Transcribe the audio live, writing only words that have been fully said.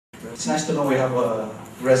It's nice to know we have a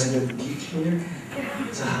resident geek here.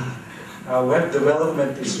 So, web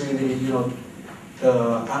development is really,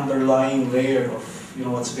 the underlying layer of,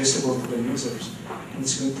 what's visible to the users. And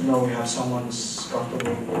it's good to know we have someone who's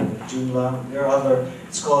comfortable with Joomla. There are other,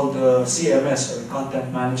 it's called CMS, or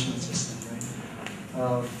Content Management System,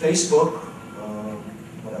 right? Facebook,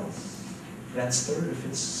 what else? Friendster, if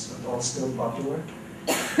it's at all still popular.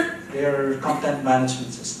 They're content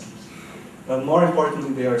management systems. But more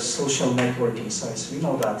importantly, they are social networking sites. We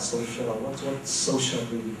know that, social, what's social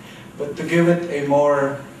really? But to give it a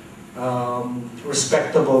more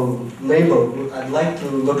respectable label, I'd like to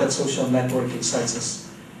look at social networking sites as,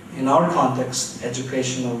 in our context,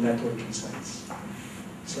 educational networking sites.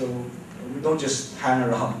 So we don't just hang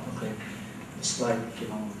around, okay? Just like,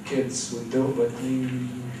 kids would do, but we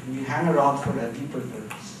hang around for a deeper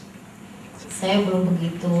purpose. Saya belum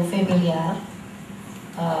begitu familiar.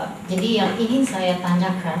 Jadi yang ingin saya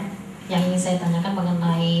tanyakan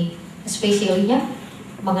mengenai spesialnya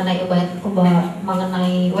mengenai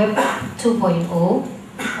Web 2.0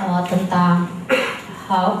 tentang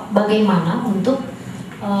bagaimana untuk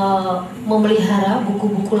memelihara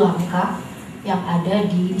buku-buku langka yang ada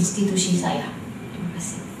di institusi saya. Terima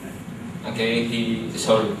kasih. Okay,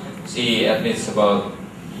 she admits about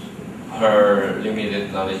her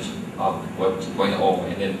limited knowledge of Web 2.0,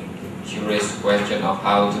 and then she raised the question of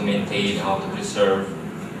how to maintain, how to preserve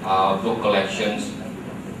book collections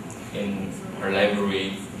in her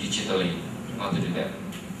library digitally. How to do that?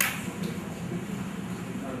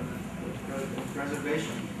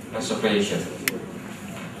 Preservation.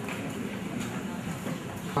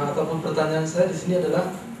 Ataupun pertanyaan saya di sini adalah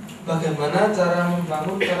bagaimana cara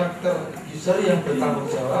membangun karakter user yang bertanggung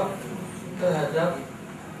jawab terhadap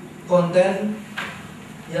konten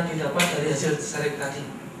yang didapat dari hasil sharing tadi.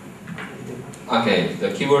 Okay,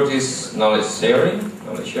 the keyword is knowledge sharing,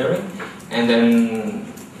 and then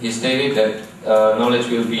he stated that knowledge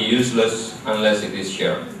will be useless unless it is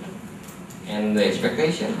shared. And the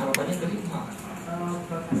expectation, harapannya tadi?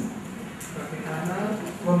 Bagaimana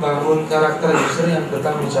membangun karakter user yang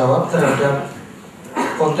bertanggung jawab terhadap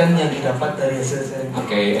konten yang didapat dari hasil sharing.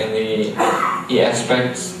 Okay, and he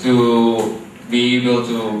expects to be able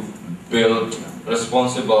to build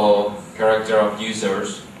responsible character of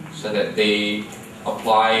users so that they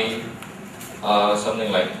apply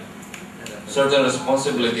something like certain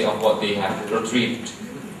responsibility of what they have retrieved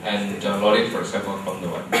and download it, for example, from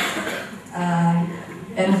the web.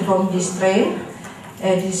 And from this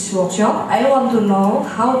this workshop, I want to know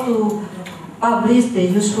how to publish the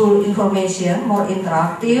useful information, more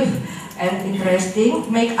interactive and interesting,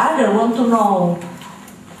 make others want to know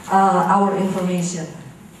our information.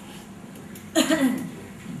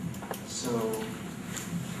 So,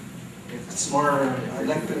 it's more, I'd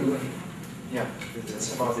like to,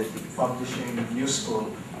 it's about publishing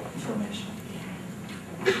useful information.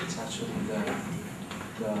 It's actually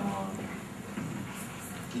the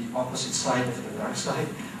opposite side of the dark side.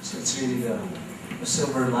 So it's really the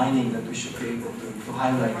silver lining that we should be able to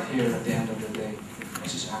highlight here at the end of the day,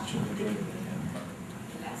 which is actually good.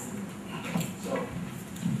 So,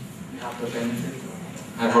 we have the benefit.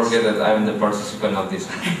 I forget that I'm the participant of this.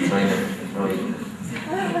 Sorry.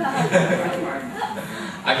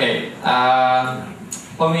 Okay,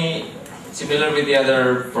 for me, similar with the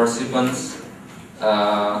other participants,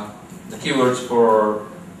 the keywords for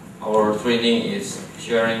our training is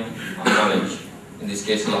sharing of knowledge, in this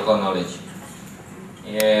case local knowledge.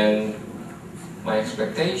 And my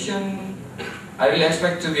expectation, I really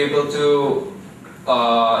expect to be able to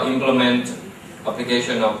implement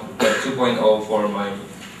application of Web 2.0 for my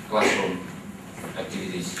classroom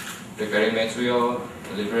activities, preparing material,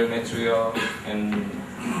 delivering material, and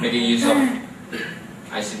making use of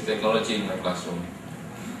ICT technology in my classroom.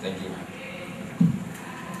 Thank you.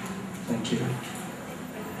 Thank you.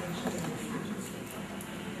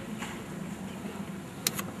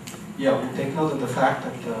 Yeah, we take note of the fact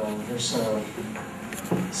that there's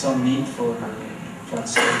some need for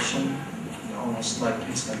translation, almost like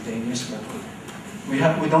instantaneous. But we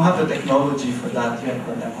don't have the technology for that yet.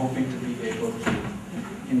 But I'm hoping to be able to,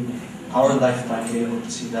 in our lifetime, be able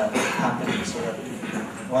to see that happening, so that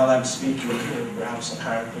while I'm speaking here, perhaps a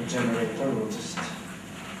character generator will just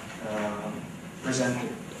present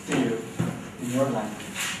it to you in your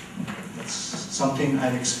language. That's something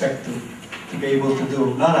I expect to be able to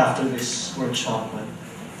do, not after this workshop, but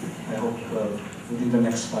I hope within the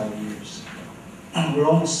next 5 years.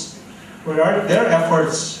 There are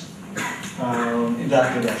efforts in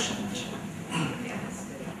that direction.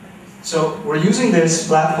 So we're using this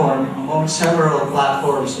platform among several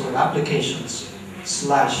platforms or applications /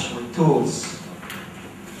 or tools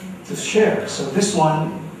to share. So this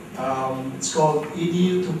one, it's called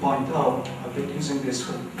EDU 2.0. I've been using this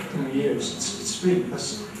for 2 years. It's free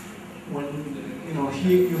because when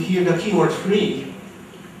you hear the keyword free,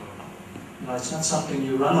 it's not something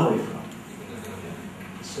you run away from.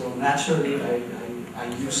 So naturally, I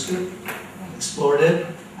used it, explored it,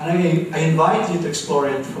 and I invite you to explore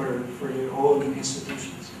it for your own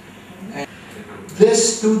institutions. And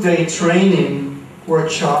this 2-day training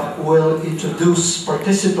workshop will introduce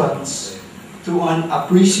participants to an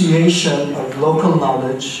appreciation of local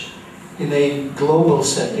knowledge in a global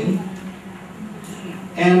setting,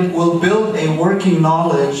 and will build a working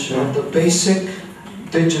knowledge of the basic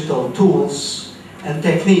digital tools and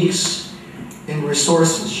techniques in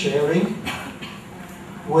resource sharing,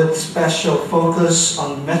 with special focus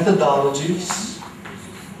on methodologies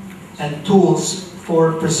and tools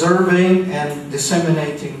for preserving and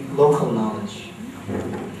disseminating local knowledge.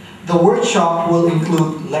 The workshop will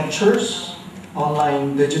include lectures,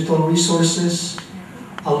 online digital resources,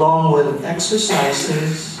 along with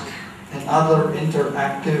exercises and other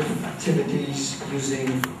interactive activities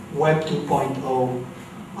using Web 2.0,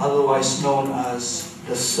 otherwise known as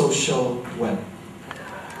the social web.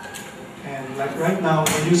 And like right now,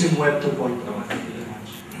 we're using Web 2.0.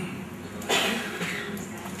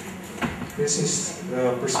 This is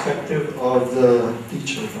the perspective of the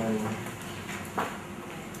teacher, by the way.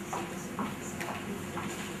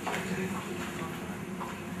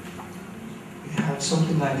 We have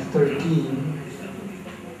something like 13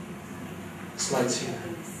 slides here.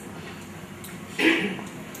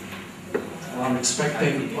 I'm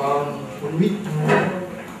expecting, when we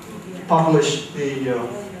published the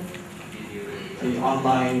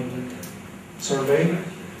online survey,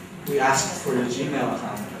 we asked for the Gmail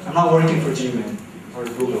account. I'm not working for Gmail or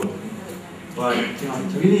Google, but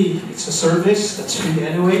it's a service that's free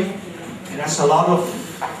anyway. It has a lot of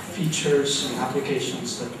features and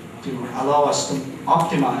applications that allow us to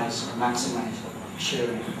optimize or maximize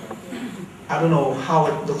sharing. I don't know how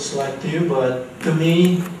it looks like to you, but to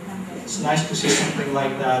me, it's nice to see something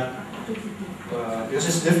like that because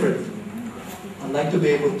it's different. I'd like to be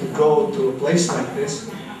able to go to a place like this.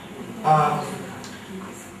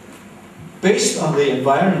 Based on the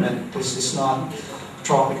environment, this is not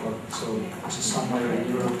tropical, so this is somewhere in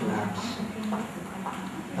Europe perhaps.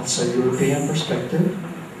 That's a European perspective.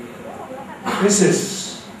 This is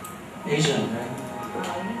Asian, right?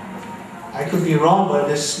 I could be wrong, but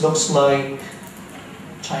this looks like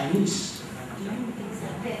Chinese.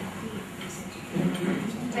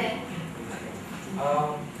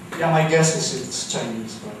 Yeah, my guess is it's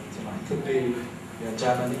Chinese, but it could be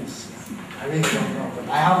Japanese. I really don't know, but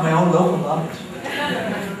I have my own local knowledge.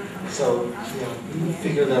 So, we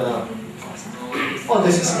figure that out. Oh,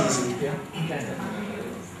 this is easy, yeah.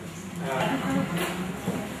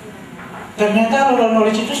 Ternyata rural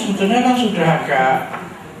knowledge itu sebetulnya kan sudah agak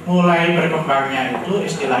mulai berkembangnya itu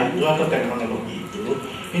istilah itu atau teknologi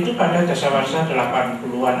itu pada dasawarsa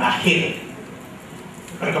 80-an akhir,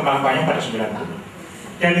 berkembang banyak pada 90.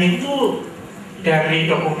 Dan itu dari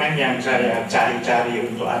dokumen yang saya cari-cari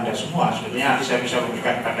untuk Anda semua, sebetulnya nanti saya bisa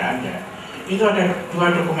berikan pada Anda. Itu ada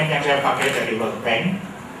 2 dokumen yang saya pakai dari World Bank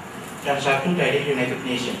dan 1 dari United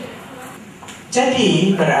Nations.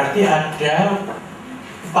 Jadi berarti ada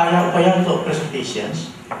upaya-upaya untuk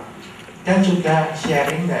presentations dan juga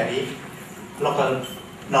sharing dari local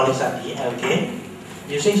knowledge tadi, LK,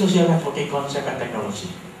 using social networking concept and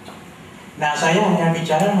technology. Nah, saya hanya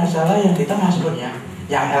bicara masalah yang di tengah sebenarnya,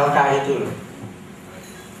 yang LK itu loh.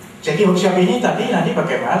 Jadi workshop ini tadi nanti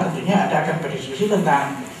bagaimana tentunya ada akan berdiskusi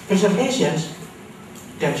tentang preservations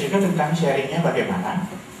dan juga tentang sharingnya bagaimana.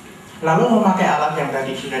 Lalu memakai alat yang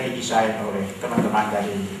tadi sudah didesain oleh teman-teman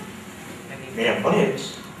dari Miriam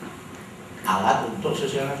College, alat untuk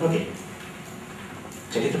social networking.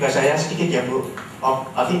 Jadi tugas saya sedikit ya Bu,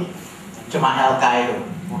 cuma LK itu.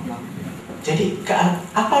 Jadi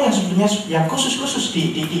apa yang sebetulnya yang khusus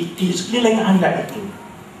di sekeliling Anda itu?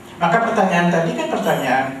 Maka pertanyaan tadi kan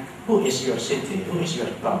pertanyaan, who is your city, who is your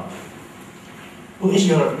town, who is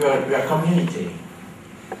your community,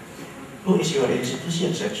 who is your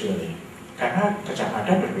institution actually? Karena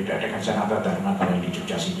kecamatan berbeda dengan Sanata Dharma kalau di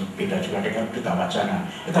Jogja sini, beda juga dengan Duta Wacana.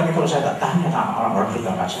 Tetapi kalau saya tak tanya sama orang-orang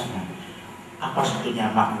Duta Wacana, apa sebetulnya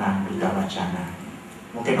makna Duta Wacana?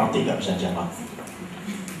 Mungkin Oti nggak bisa jawab.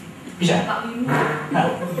 Bisa? Nah,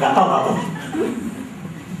 nggak tahu apa.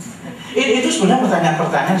 Itu sebenarnya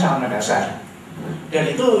pertanyaan-pertanyaan sangat mendasar. Dan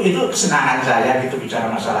itu kesenangan saya gitu bicara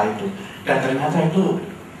masalah itu. Dan ternyata itu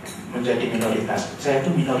menjadi minoritas. Saya itu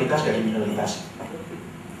minoritas dari minoritas.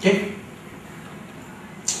 Oke?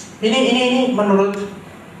 Ini menurut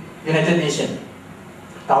United Nations.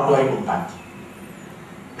 tahun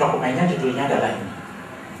 2004. Dokumennya judulnya adalah ini.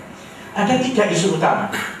 Ada 3 isu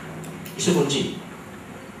utama, isu kunci.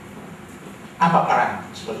 Apa peran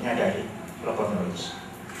sebetulnya dari local knowledge?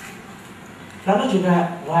 Lalu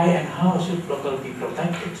juga why and how should local be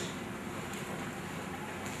protected?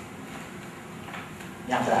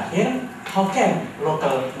 Yang terakhir, how can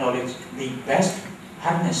local knowledge be best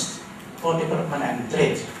harnessed for development and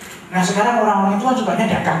trade? Nah sekarang orang-orang itu kan sukanya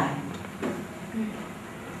dagang.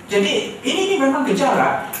 Jadi ini memang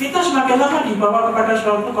gejala. Kita semakin lama dibawa kepada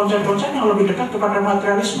suatu konsep-konsep yang lebih dekat kepada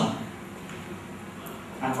materialisme.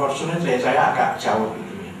 Unfortunately saya agak jauh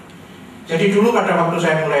gitu ya. Jadi dulu pada waktu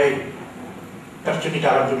saya mulai terjun di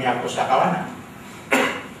dalam dunia pustakawanan,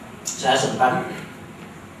 saya sempat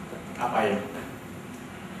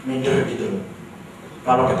minder gitu loh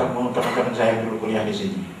kalau ketemu teman-teman saya yang dulu kuliah di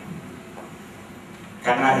sini.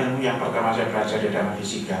 Karena ilmu yang pertama saya belajar adalah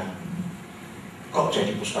fisika, kok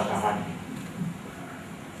jadi pustakawan?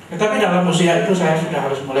 Tetapi dalam usia itu saya sudah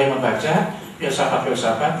harus mulai membaca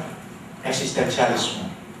filsafat-filsafat eksistensialisme.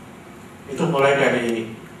 Itu mulai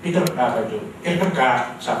dari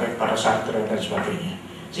Kierkegaard sampai pada Sartre dan sebagainya.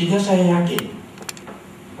 Sehingga saya yakin.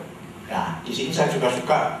 Nah, di sini saya juga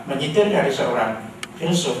suka menyitir dari seorang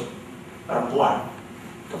filsuf perempuan.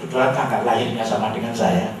 Kebetulan tanggal lahirnya sama dengan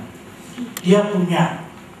saya. Dia punya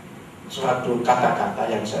suatu kata-kata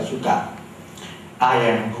yang saya suka. I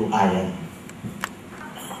am who I am.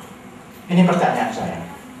 Ini pertanyaan saya.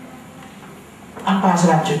 Apa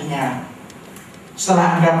selanjutnya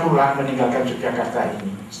setelah Anda pulang meninggalkan Yogyakarta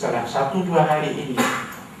ini, setelah 1-2 hari ini,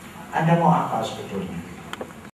 Anda mau apa sebetulnya?